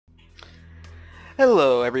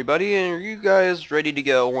Hello everybody, and are you guys ready to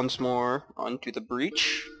go once more onto the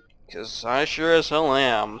breach? Because I sure as hell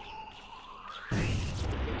am.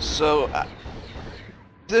 So,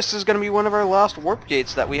 this is going to be one of our last warp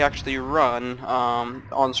gates that we actually run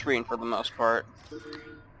on screen for the most part.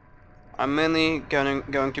 I'm mainly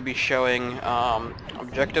going to be showing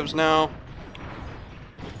objectives now,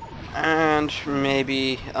 and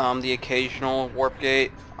maybe the occasional warp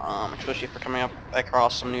gate, especially if we're coming up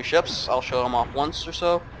across some new ships. I'll show them off once or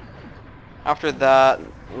so. After that,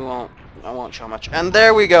 I won't show much. And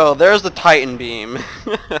there we go. There's the Titan beam.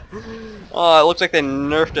 It looks like they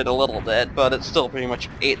nerfed it a little bit, but it still pretty much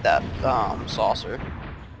ate that saucer.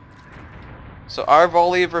 So our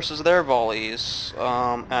volley versus their volleys,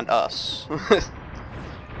 and us.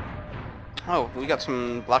 Oh, we got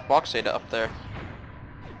some black box data up there.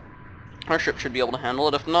 Our ship should be able to handle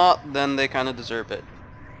it. If not, then they kind of deserve it.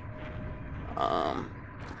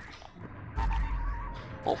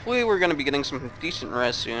 Hopefully we're going to be getting some decent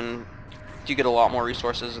res soon to get a lot more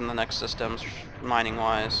resources in the next systems,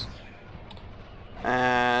 mining-wise.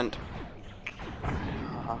 And...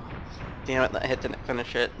 damn it, that hit didn't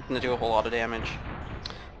finish it. Didn't do a whole lot of damage.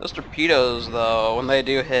 Those torpedoes, though, when they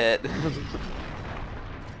do hit...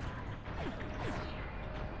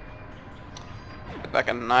 get back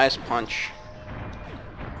a nice punch.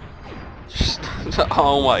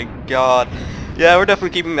 Oh my god. Yeah, we're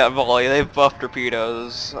definitely keeping that volley. They've buffed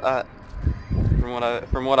torpedoes.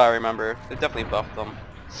 From what I remember, they definitely buffed them.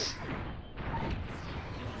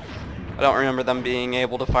 I don't remember them being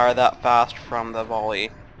able to fire that fast from the volley,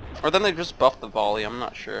 or then they just buffed the volley. I'm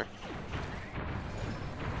not sure.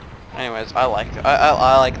 Anyways, I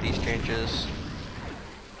like these changes.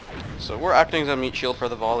 So we're acting as a meat shield for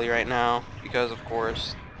the volley right now because, of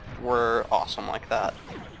course, we're awesome like that.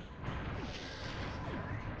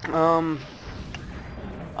 I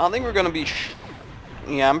think we're gonna be.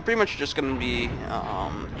 Yeah, I'm pretty much just gonna be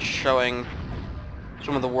showing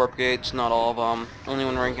some of the warp gates, not all of them. Only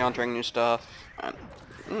when we're encountering new stuff.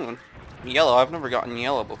 And, yellow. I've never gotten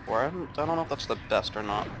yellow before. I don't know if that's the best or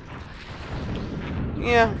not.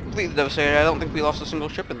 Yeah, completely devastated. I don't think we lost a single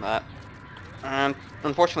ship in that. And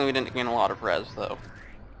unfortunately, we didn't gain a lot of res though.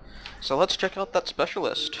 So let's check out that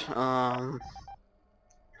specialist. Let's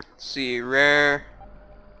see, rare,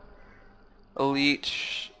 elite,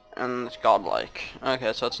 and godlike.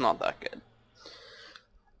 Okay, so it's not that good.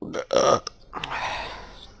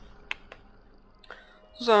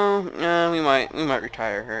 So, we might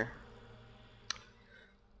retire her.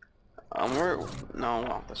 No,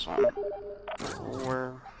 not this one.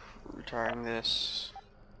 We're retiring this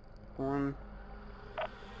one.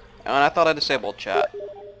 And I thought I disabled chat.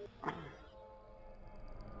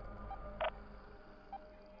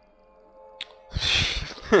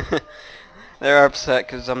 They're upset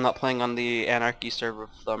because I'm not playing on the Anarchy server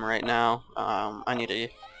with them right now. I need to...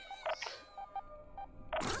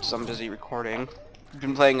 So I'm busy recording. I've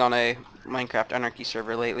been playing on a Minecraft Anarchy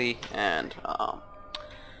server lately, and I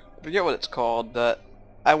forget what it's called, but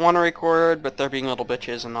I want to record, but they're being little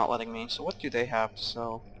bitches and not letting me. So what do they have to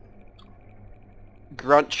sell?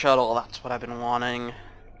 Grunt shuttle, that's what I've been wanting.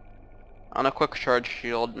 On a quick charge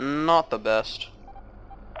shield, not the best.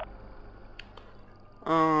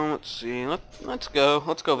 Let's see. Let's go.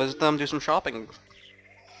 Let's go visit them, do some shopping.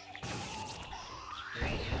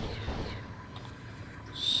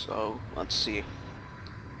 So let's see.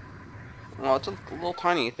 Well, it's a little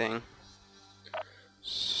tiny thing.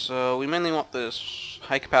 So we mainly want this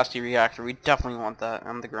high capacity reactor. We definitely want that,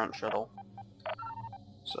 and the grunt shuttle.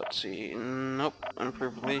 So let's see. Nope.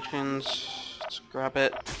 Improved relations. Let's grab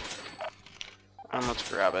it. And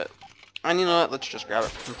let's grab it. And you know what? Let's just grab it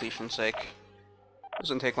for completion's sake.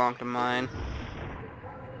 Doesn't take long to mine.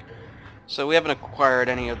 So we haven't acquired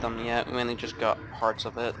any of them yet. We mainly just got parts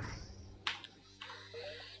of it.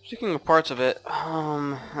 Speaking of parts of it,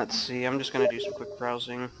 let's see. I'm just gonna do some quick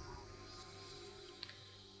browsing.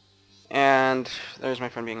 And there's my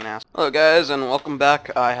friend being an ass. Hello guys, and welcome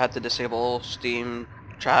back. I had to disable Steam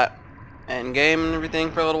chat and game and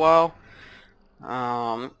everything for a little while.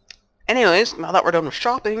 Anyways, now that we're done with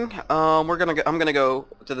shopping, I'm gonna go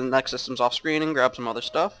to the next systems off screen and grab some other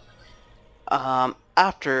stuff.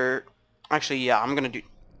 Actually, yeah, I'm gonna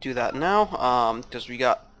do that now, because we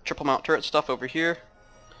got triple mount turret stuff over here,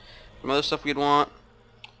 some other stuff we'd want,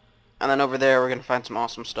 and then over there we're gonna find some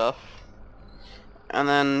awesome stuff, and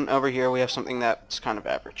then over here we have something that's kind of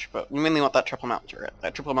average, but we mainly want that triple mount turret.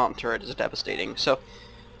 That triple mount turret is devastating, so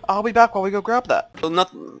I'll be back while we go grab that.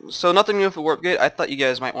 So nothing new for warp gate. I thought you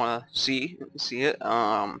guys might want to see it.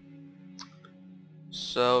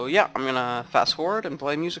 So yeah, I'm gonna fast forward and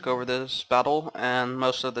play music over this battle and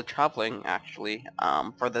most of the traveling actually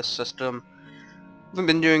for this system. Haven't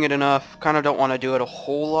been doing it enough, kind of don't want to do it a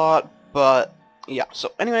whole lot, but yeah.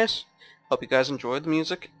 So anyways, hope you guys enjoyed the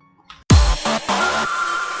music.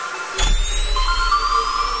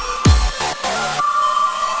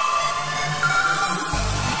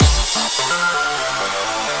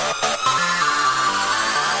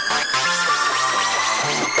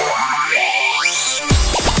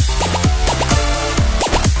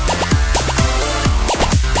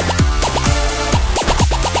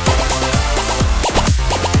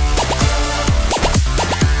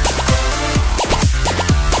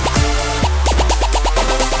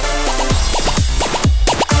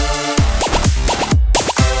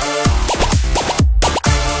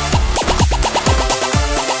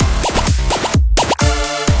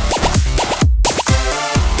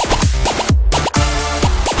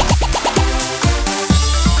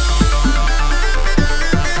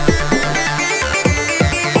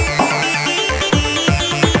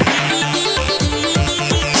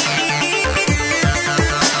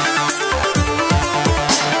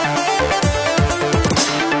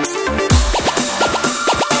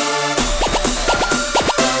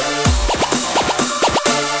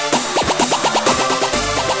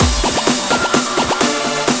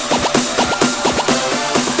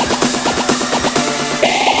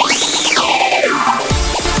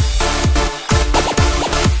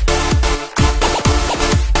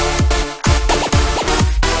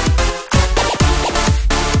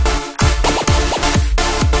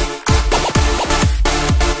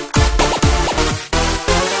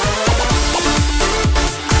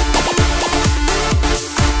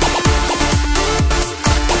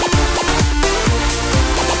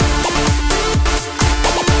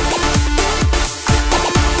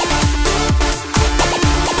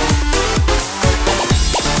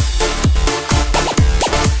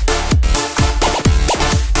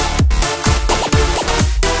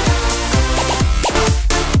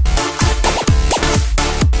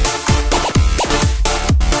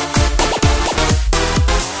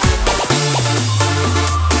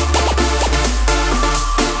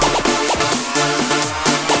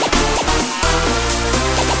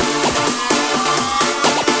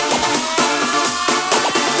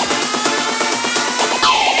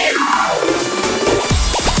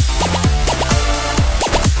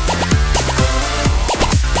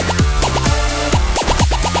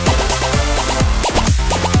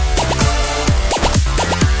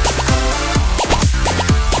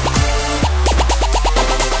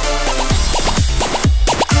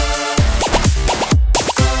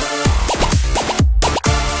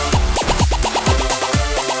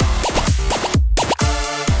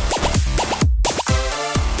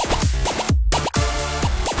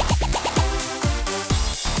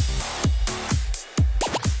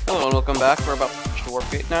 Hello and welcome back. We're about to finish the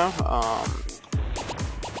warp gate now.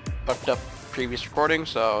 Fucked up previous recording,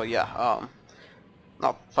 so yeah.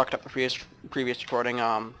 Not fucked up the previous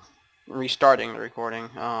recording. Restarting the recording.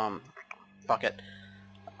 Fuck it.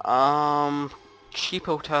 Cheap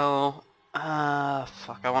hotel.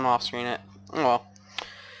 Fuck. I want to off-screen it. Oh well.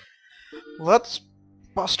 Let's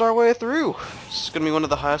bust our way through. This is gonna be one of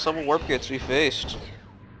the highest level warp gates we faced.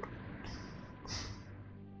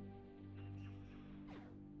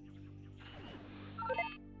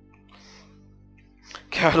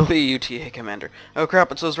 Capital E UTA Commander. Oh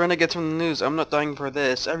crap, it's those renegades from the news. I'm not dying for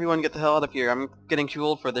this. Everyone get the hell out of here. I'm getting too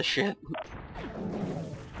old for this shit.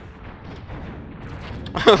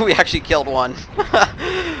 We actually killed one.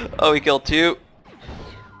 Oh, we killed two.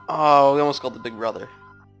 Oh, we almost killed the big brother.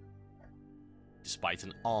 Despite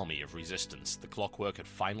an army of resistance, the Clockwork had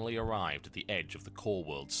finally arrived at the edge of the Core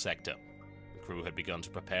World sector. The crew had begun to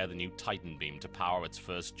prepare the new Titan beam to power its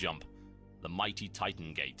first jump. The mighty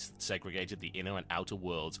Titan gates that segregated the inner and outer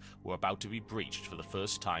worlds were about to be breached for the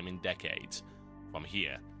first time in decades. From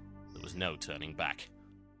here, there was no turning back.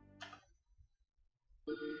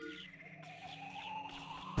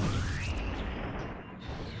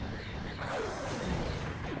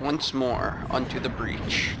 Once more, onto the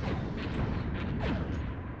breach.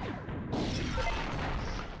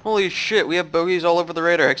 Holy shit, we have bogeys all over the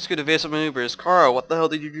radar. Execute evasive maneuvers. Carl, what the hell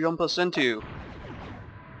did you jump us into?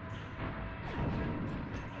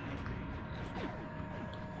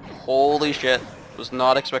 Holy shit. Was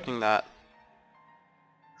not expecting that.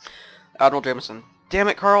 Admiral Jameson. Damn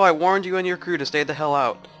it, Carl, I warned you and your crew to stay the hell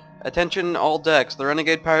out. Attention all decks. The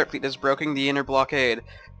renegade pirate fleet is breaking the inner blockade.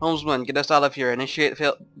 Helmsman, get us out of here. Initiate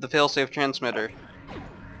the failsafe transmitter.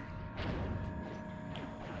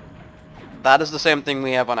 That is the same thing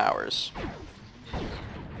we have on ours.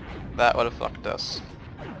 That would have fucked us.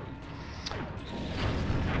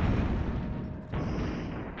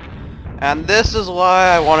 And this is why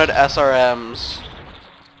I wanted SRMs.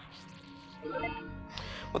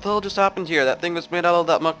 What the hell just happened here? That thing was made out of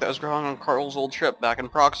that muck that was growing on Carl's old ship back in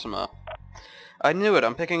Proxima. I knew it.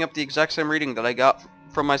 I'm picking up the exact same reading that I got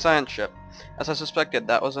from my science ship. As I suspected,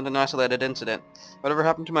 that wasn't an isolated incident. Whatever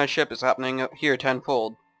happened to my ship is happening here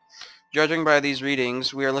tenfold. Judging by these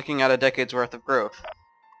readings, we are looking at a decade's worth of growth.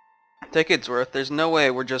 Decades worth? There's no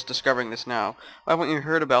way we're just discovering this now. Why haven't you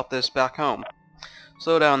heard about this back home?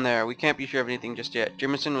 Slow down there. We can't be sure of anything just yet.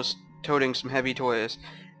 Jameson was toting some heavy toys,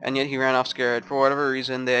 and yet he ran off scared. For whatever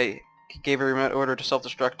reason, he gave a remote order to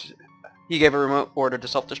self-destruct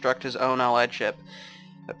his own allied ship.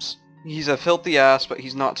 Oops. He's a filthy ass, but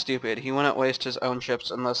he's not stupid. He wouldn't waste his own ships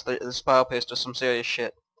unless this S.P.A.Z does some serious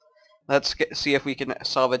shit. Let's see if we can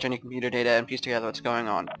salvage any computer data and piece together what's going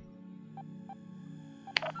on.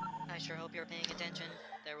 I sure hope you're paying attention.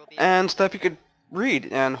 There will be And stuff you could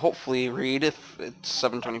read, and hopefully read if it's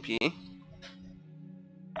 720p.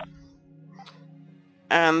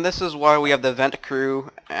 And this is why we have the vent crew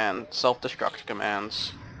and self-destruct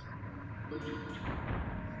commands.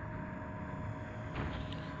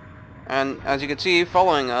 And as you can see,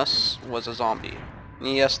 following us was a zombie.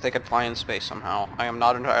 Yes, they could fly in space somehow. I am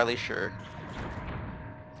not entirely sure.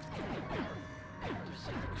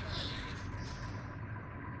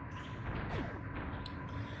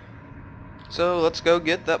 So let's go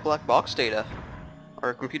get that black box data,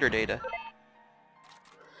 or computer data.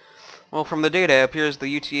 Well, from the data, it appears the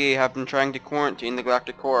UTA have been trying to quarantine the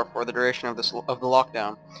galactic core for the duration of the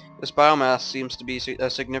lockdown. This biomass seems to be a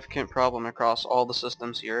significant problem across all the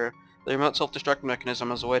systems here. The remote self-destruct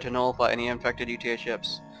mechanism is a way to nullify any infected UTA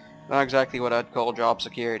ships. Not exactly what I'd call job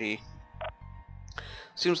security.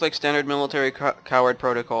 Seems like standard military coward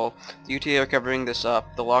protocol. The UTA are covering this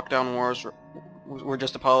up. The lockdown wars were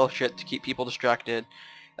just a pile of shit to keep people distracted.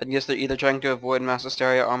 I guess they're either trying to avoid mass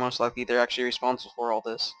hysteria or most likely they're actually responsible for all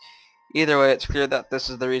this. Either way, it's clear that this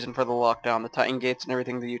is the reason for the lockdown, the Titan gates and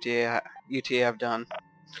everything the UTA have done.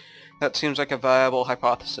 That seems like a viable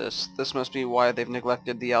hypothesis. This must be why they've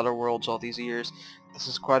neglected the outer worlds all these years. This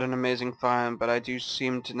is quite an amazing find, but I do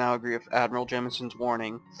seem to now agree with Admiral Jamison's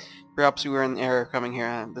warning. Perhaps we were in error coming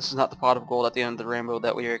here. This is not the pot of gold at the end of the rainbow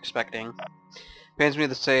that we were expecting. Pains me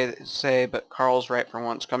to say, but Carl's right for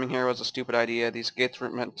once. Coming here was a stupid idea. These gates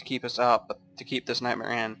weren't meant to keep us out, but to keep this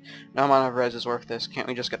nightmare in. No amount of res is worth this. Can't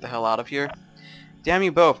we just get the hell out of here? Damn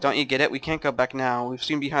you both, don't you get it? We can't go back now. We've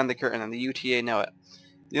seen behind the curtain, and the UTA know it.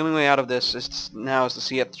 The only way out of this is to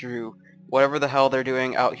see it through. Whatever the hell they're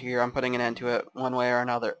doing out here, I'm putting an end to it, one way or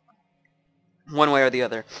another. One way or the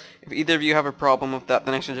other. If either of you have a problem with that,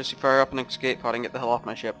 then I suggest you fire up an escape pod and get the hell off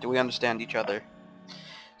my ship. Do we understand each other?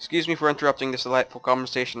 Excuse me for interrupting this delightful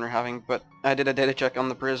conversation we're having, but I did a data check on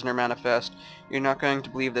the prisoner manifest. You're not going to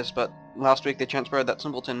believe this, but last week they transferred that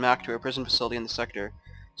simpleton Mac to a prison facility in the sector.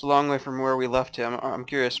 It's a long way from where we left him. I'm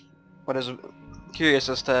curious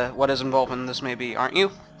as to what his involvement in this may be, aren't you?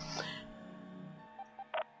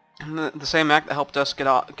 The same Mac that helped us get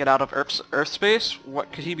out of Earth space?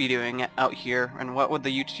 What could he be doing out here, and what would the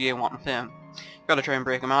UTA want with him? Gotta try and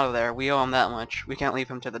break him out of there. We owe him that much. We can't leave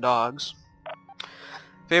him to the dogs.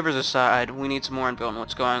 Favors aside, we need some more info on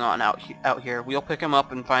what's going on out here. We'll pick him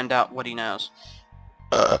up and find out what he knows.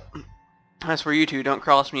 As for you two, don't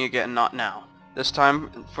cross me again, not now. The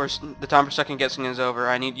time for second guessing is over.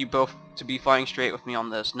 I need you both to be flying straight with me on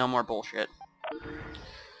this. No more bullshit.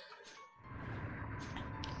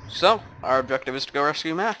 So, our objective is to go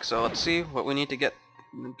rescue Mac, so let's see what we need to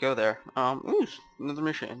go there. Ooh, another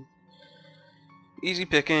mission. Easy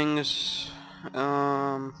pickings.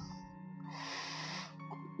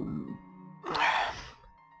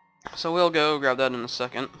 So we'll go grab that in a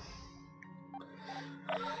second.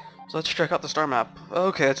 So let's check out the star map.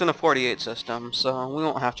 Okay, it's in a 48 system, so we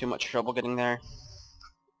won't have too much trouble getting there.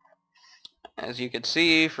 As you can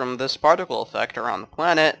see from this particle effect around the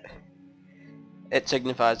planet, it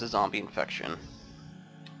signifies a zombie infection.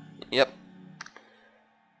 Yep.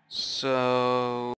 So